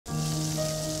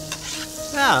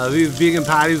Yeah, these vegan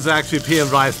patties are actually pea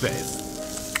and rice based.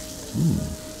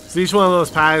 So each one of those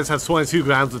patties has 22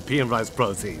 grams of pea and rice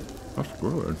protein. That's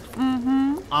good.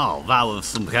 Oh, that with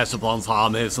some ketchup on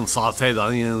top, maybe some sauteed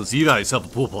onions. You got yourself a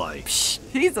pool plate.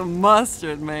 He's a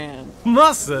mustard man.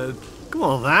 Mustard? Come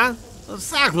on, man. That's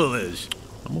sacrilege.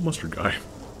 I'm a mustard guy.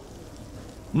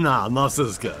 Nah,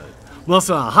 mustard's good.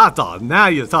 Mustard on a hot dog, now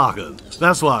you're talking.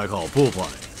 That's what I call pool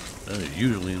play. That is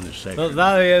usually in this section.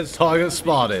 That is target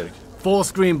spotted. Full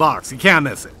screen box, you can't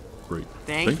miss it. Great.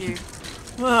 Thank you.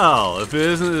 Well, if it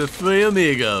isn't the Three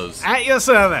Amigos. At your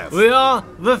service. We are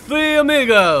the Three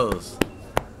Amigos.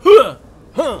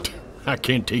 I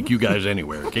can't take you guys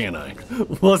anywhere, can I?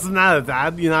 What's the matter,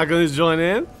 Dad? You're not going to join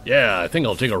in? Yeah, I think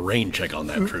I'll take a rain check on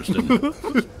that, Tristan.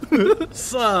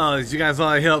 So, did you guys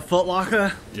want to hit up Foot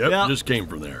Locker? Yep, just came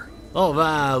from there. Oh,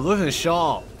 man, looking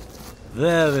sharp.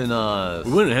 Very nice.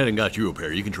 We went ahead and got you a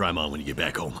pair. You can try them on when you get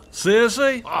back home.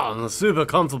 Seriously? Oh, they're super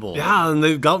comfortable. Yeah, and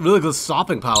they've got really good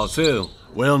stopping power, too.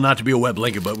 Well, not to be a wet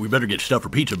blanket, but we better get stuff for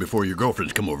pizza before your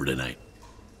girlfriends come over tonight.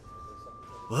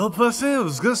 Well, Preston, it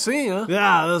was good seeing you.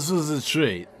 Yeah, this was a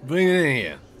treat. Bring it in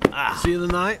here. See you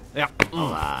tonight? Yeah.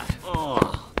 All right.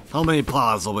 Oh. How many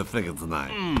pies are we thinking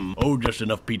tonight? Oh, just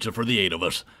enough pizza for the 8 of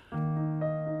us.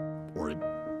 Or,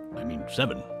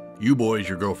 7. You boys,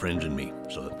 your girlfriends, and me.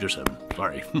 So, just 7.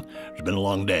 Sorry. It's been a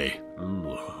long day.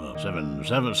 7,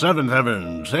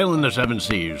 sailing the 7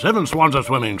 seas. 7 swans are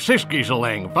swimming, 6 geese a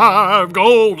laying, 5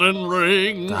 golden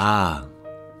rings.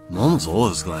 Mom's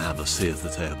always gonna have a seat at the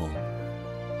table.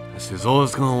 And she's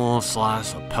always gonna want a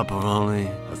slice of pepperoni,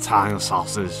 Italian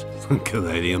sausage, and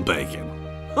Canadian bacon.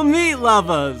 Meat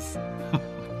lovers.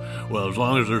 Well, as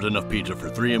long as there's enough pizza for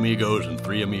 3 amigos and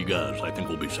 3 amigas, I think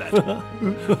we'll be set.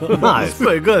 Nice,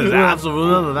 pretty good. We have to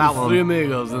remember that one. 3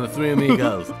 amigos and the 3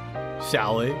 amigos.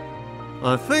 Shall we?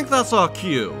 I think that's our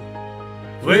cue.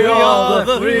 We are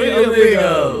the 3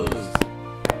 amigos.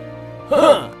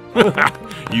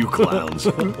 You clowns.